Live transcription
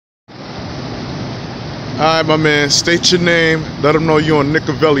Alright, my man, state your name, let them know you're on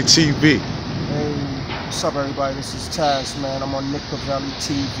KNIKAVELI TV. Hey, what's up, everybody? This is Taz, man. I'm on KNIKAVELI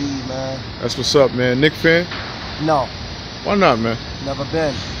TV, man. That's what's up, man. Knick fan? No. Why not, man? Never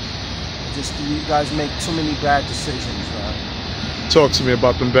been. Just you guys make too many bad decisions, man. Talk to me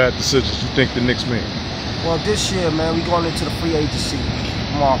about them bad decisions you think the Knicks made. Well, this year, man, we going into the free agency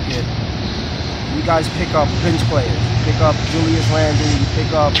market. You guys pick up bench players. You pick up Julius Randle. You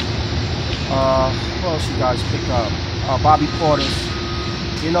pick up, who else you guys pick up? Bobby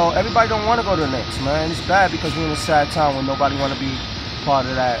Portis. You know, everybody don't want to go to the Knicks, man. It's bad because we're in a sad time when nobody want to be part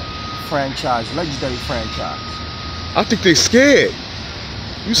of that franchise, legendary franchise. I think they scared.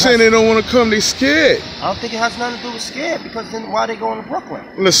 You saying they don't want to come, they scared. I don't think it has nothing to do with scared, because then why are they going to Brooklyn?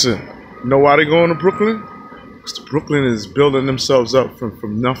 Listen, you know why they going to Brooklyn? Because Brooklyn is building themselves up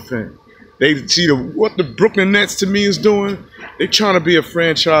from nothing. They see what the Brooklyn Nets to me is doing. They trying to be a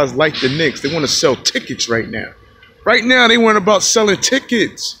franchise like the Knicks. They want to sell tickets right now. Right now, they weren't about selling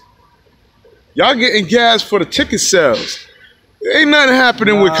tickets. Y'all getting gas for the ticket sales. Ain't nothing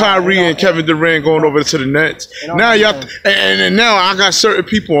happening with Kyrie and Kevin Durant going over to the Nets. Now y'all, and now I got certain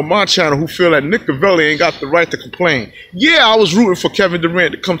people on my channel who feel that KNIKAVELI ain't got the right to complain. Yeah, I was rooting for Kevin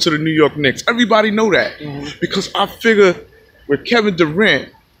Durant to come to the New York Knicks. Everybody know that. Because I figure with Kevin Durant,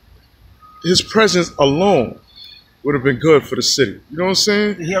 his presence alone would have been good for the city. You know what I'm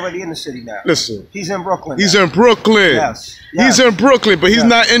saying? He already in the city now. Listen. He's in Brooklyn now. He's in Brooklyn. Yes. He's in Brooklyn, but he's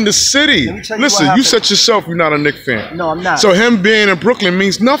not in the city. Listen, you said yourself you're not a Knicks fan. No, I'm not. So him being in Brooklyn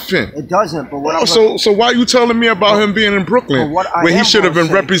means nothing. It doesn't, but what so why are you telling me about him being in Brooklyn when he should have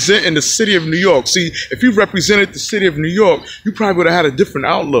been representing the city of New York? See, if you represented the city of New York, you probably would have had a different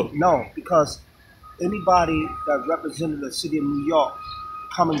outlook. No, because anybody that represented the city of New York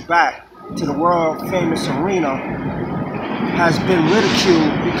coming back to the world famous arena has been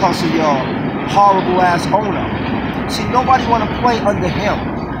ridiculed because of your horrible ass owner. See, nobody want to play under him.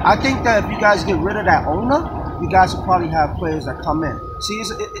 I think that if you guys get rid of that owner, you guys will probably have players that come in. See,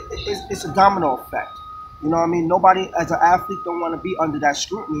 it's a domino effect. You know what I mean? Nobody as an athlete don't want to be under that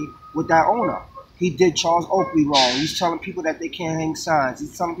scrutiny with that owner. He did Charles Oakley wrong. He's telling people that they can't hang signs.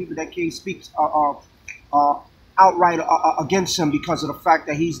 He's telling people that can't speak outright against him because of the fact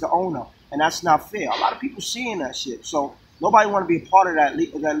that he's the owner. And that's not fair. A lot of people seeing that shit. So nobody want to be a part of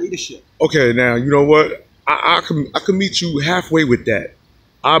that leadership. Okay, now, you know what? I can meet you halfway with that.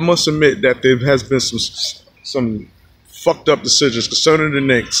 I must admit that there has been some fucked up decisions concerning the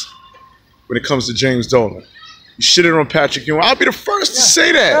Knicks when it comes to James Dolan. You shitted on Patrick Ewing. I'll be the first to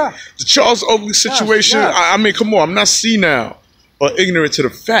say that. The Charles Oakley situation, I mean, come on, I'm not senile or ignorant to the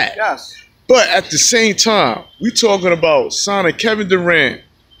fact. But at the same time, we talking about signing Kevin Durant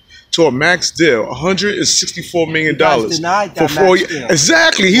to a max deal, $164 million for 4 years.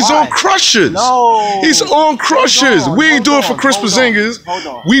 Exactly, he's on crushes. No, he's on crushes. We ain't doing it for Chris Porzingis.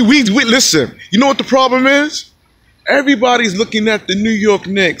 We listen. You know what the problem is? Everybody's looking at the New York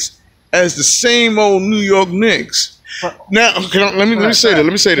Knicks as the same old New York Knicks. Now, let me say this. Let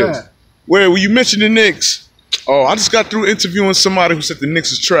me say this. Where when you mention the Knicks, oh, I just got through interviewing somebody who said the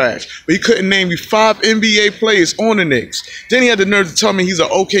Knicks is trash, but he couldn't name me 5 NBA players on the Knicks. Then he had the nerve to tell me he's an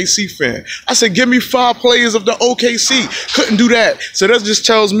OKC fan. I said, give me 5 players of the OKC. Couldn't do that. So that just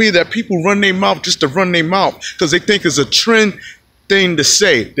tells me that people run their mouth just to run their mouth because they think it's a trend thing to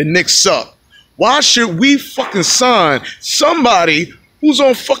say. The Knicks suck. Why should we fucking sign somebody who's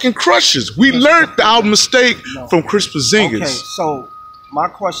on fucking crushes? We learned our mistake from Chris Porzingis. Okay, so my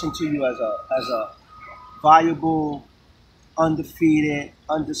question to you as a valuable, undefeated,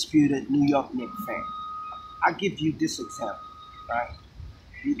 undisputed New York Knicks fan. I give you this example, right?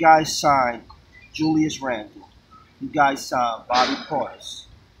 You guys signed Julius Randle. You guys signed Bobby Portis.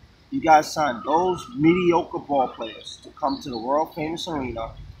 You guys signed those mediocre ball players to come to the world famous arena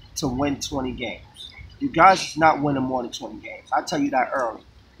to win 20 games. You guys is not winning more than 20 games. I tell you that early.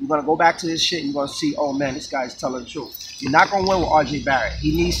 You're going to go back to this shit and you're going to see, oh man, this guy's telling the truth. You're not going to win with RJ Barrett.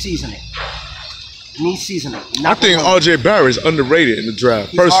 He needs seasoning. Seasoning. I think RJ Barrett is underrated in the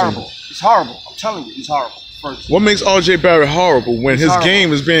draft. He's horrible. He's horrible. I'm telling you, he's horrible. What makes RJ Barrett horrible when his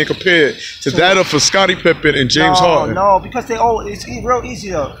game is being compared to that of Scottie Pippen and James Harden? No, because it's real easy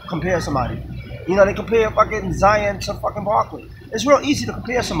to compare somebody. You know, they compare fucking Zion to fucking Barkley. It's real easy to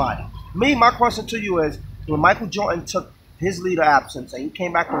compare somebody. My question to you is, when Michael Jordan took his leader absence and he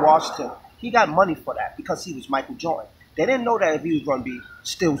came back to Washington, he got money for that because he was Michael Jordan. They didn't know that if he was going to be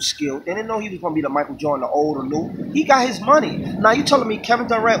still skilled. They didn't know he was going to be the Michael Jordan, the old or new. He got his money. Now you telling me Kevin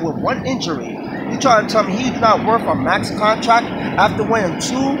Durant with one injury, you trying to tell me he's not worth a max contract after winning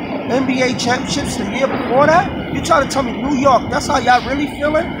 2 NBA championships the year before that? You try to tell me New York, that's how y'all really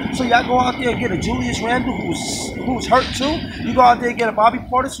feeling? So y'all go out there and get a Julius Randle who's hurt too? You go out there and get a Bobby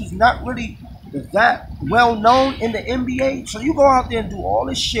Portis who's not really that well known in the NBA? So you go out there and do all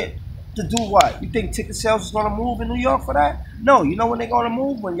this shit to do what? You think ticket sales is going to move in New York for that? No, you know when they're going to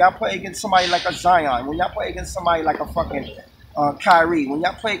move? When y'all play against somebody like a Zion, when y'all play against somebody like a fucking Kyrie, when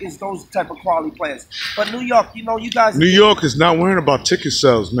y'all play against those type of quality players. But New York, you know, you guys... New York is not worrying about ticket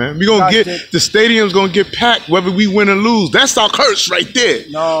sales, man. We gonna get... The stadium's going to get packed whether we win or lose. That's our curse right there.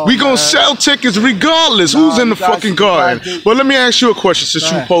 No, we going to sell tickets regardless. Who's in the fucking garden? But let me ask you a question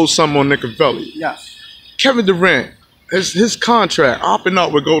since you posed something on KNIKAVELI. Yes. Kevin Durant, his contract, opting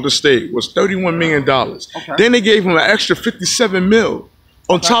out with Golden State, was $31 million. Okay. Then they gave him an extra $57 million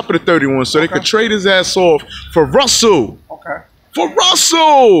on top of the 31 so they could trade his ass off for Russell. Okay. For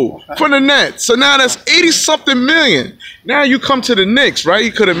Russell, for the Nets. So now that's 80-something million. Now you come to the Knicks, right?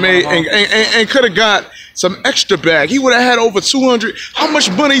 He could have made and could have got some extra bag. He would have had over 200. How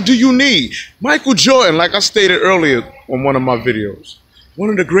much money do you need? Michael Jordan, like I stated earlier on one of my videos, one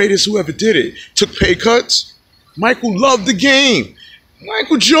of the greatest who ever did it, took pay cuts. Michael loved the game.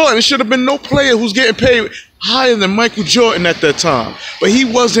 Michael Jordan should have been no player who's getting paid higher than Michael Jordan at that time. But he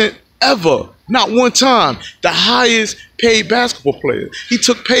wasn't ever, not one time, the highest paid basketball player. He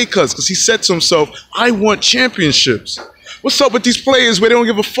took pay cuts because he said to himself, I want championships. What's up with these players where they don't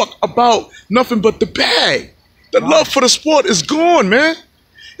give a fuck about nothing but the bag? The love for the sport is gone, man.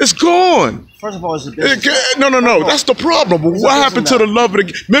 It's gone. First of all, it's a business. No. That's the problem. What happened to the love of the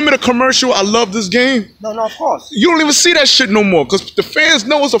game? Remember the commercial, I love this game? No, of course. You don't even see that shit no more because the fans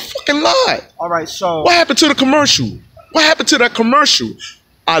know it's a fucking lie. All right, so... What happened to the commercial? What happened to that commercial?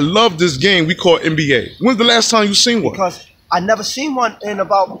 I love this game we call NBA. When's the last time you seen one? Because I never seen one in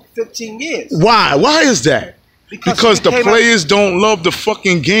about 15 years. Why? Why is that? Because the players don't love the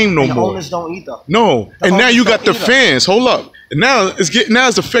fucking game no more. The owners don't either. No. And now you got the fans. Hold up. And now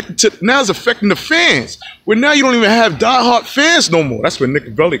it's affecting the fans. Where now you don't even have diehard fans no more. That's where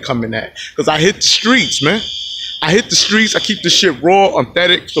KNIKAVELI coming at. Because I hit the streets, man. I hit the streets. I keep the shit raw,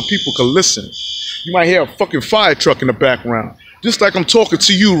 authentic, so people can listen. You might hear a fucking fire truck in the background. Just like I'm talking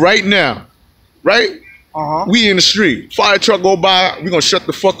to you right now. Right? We in the street. Fire truck go by. We gonna shut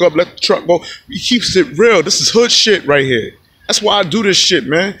the fuck up. Let the truck go. He keeps it real. This is hood shit right here. That's why I do this shit,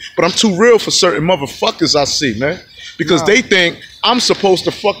 man. But I'm too real for certain motherfuckers I see, man. Because they think I'm supposed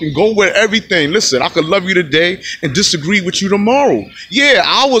to fucking go with everything. Listen, I could love you today and disagree with you tomorrow. Yeah,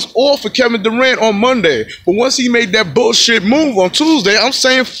 I was all for Kevin Durant on Monday. But once he made that bullshit move on Tuesday, I'm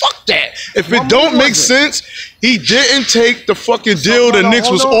saying fuck that. If it don't make sense, he didn't take the fucking deal the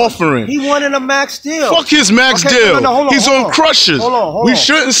Knicks was offering. He wanted a max deal. Fuck his max deal. He's on crushes. We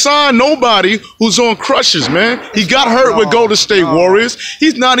shouldn't sign nobody who's on crushes, man. He got hurt with Golden State Warriors.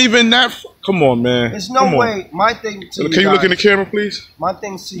 He's not even that... Come on, man. There's no way. My thing to you Can you look in the camera, please? My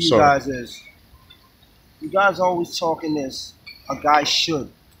thing to you guys is, you guys always talking this, a guy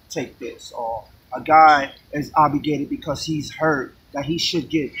should take this, or a guy is obligated because he's hurt, that he should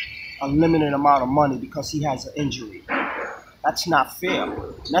get a limited amount of money because he has an injury. That's not fair.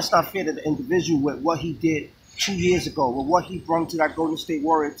 And that's not fair to the individual with what he did 2 years ago, with what he brought to that Golden State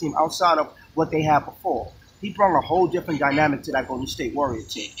Warrior team outside of what they had before. He brought a whole different dynamic to that Golden State Warrior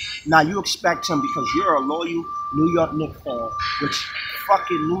team. Now you expect him, because you're a loyal New York Knicks fan, which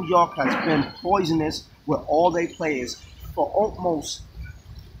fucking New York has been poisonous with all their players for almost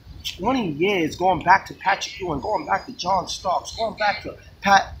 20 years, going back to Patrick Ewing, going back to John Starks, going back to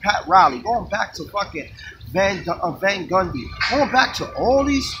Pat Riley, going back to fucking Van Gundy, going back to all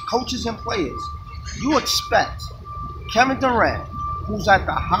these coaches and players. You expect Kevin Durant, who's at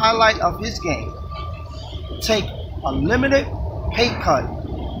the highlight of his game, take a limited pay cut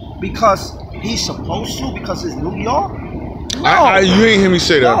because he's supposed to, because it's New York? No. You ain't hear me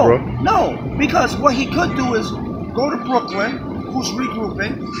say that, bro. No, because what he could do is go to Brooklyn, who's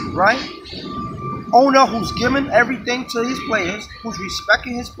regrouping, right? Owner who's giving everything to his players, who's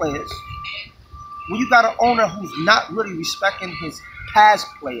respecting his players. Well, you got an owner who's not really respecting his past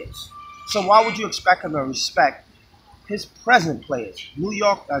players. So why would you expect him to respect his present players? New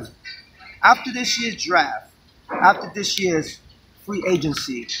York, after this year's draft, after this year's free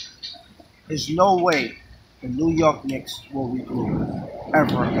agency, there's no way the New York Knicks will regroup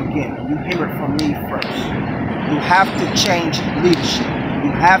ever again. You hear it from me first. You have to change leadership.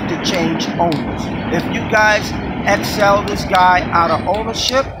 You have to change owners. If you guys excel this guy out of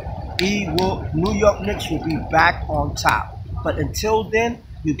ownership, New York Knicks will be back on top. But until then,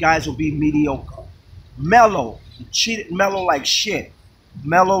 you guys will be mediocre. Melo, you treated Melo like shit.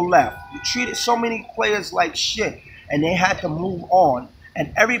 Melo left. You treated so many players like shit, and they had to move on.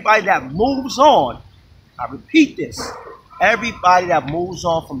 And everybody that moves on, I repeat this. Everybody that moves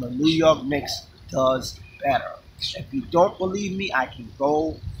on from the New York Knicks does better. If you don't believe me, I can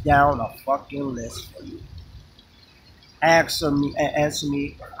go down a fucking list for you. Answer me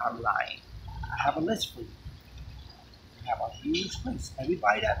if I'm lying. I have a list for you. I have a huge list.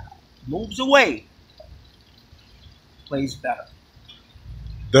 Everybody that moves away plays better.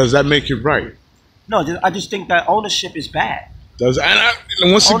 Does that make it right? No, I just think that ownership is bad.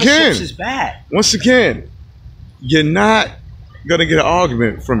 And once again, ownership is bad. Once again, you're not gonna get an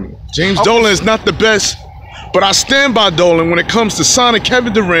argument from me. James Dolan is not the best, but I stand by Dolan when it comes to signing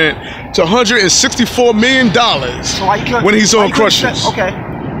Kevin Durant to $164 million when he's on crutches. Okay.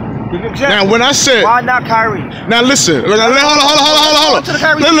 Now, when I said, why not Kyrie? Now listen, hold on.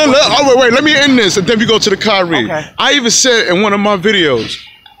 Wait, let me end this, and then we go to the Kyrie. Okay. I even said in one of my videos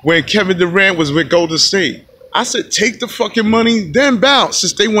when Kevin Durant was with Golden State, I said, take the fucking money, then bounce,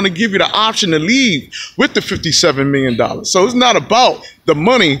 since they want to give you the option to leave with the $57 million. So it's not about the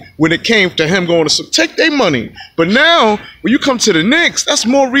money when it came to him going to, so take their money. But now, when you come to the Knicks, that's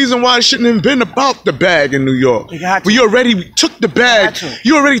more reason why it shouldn't have been about the bag in New York. But you already took the bag.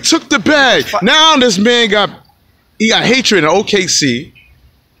 You already took the bag. Now this man got hatred in OKC.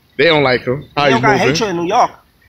 They don't like him. He don't got hatred in New York.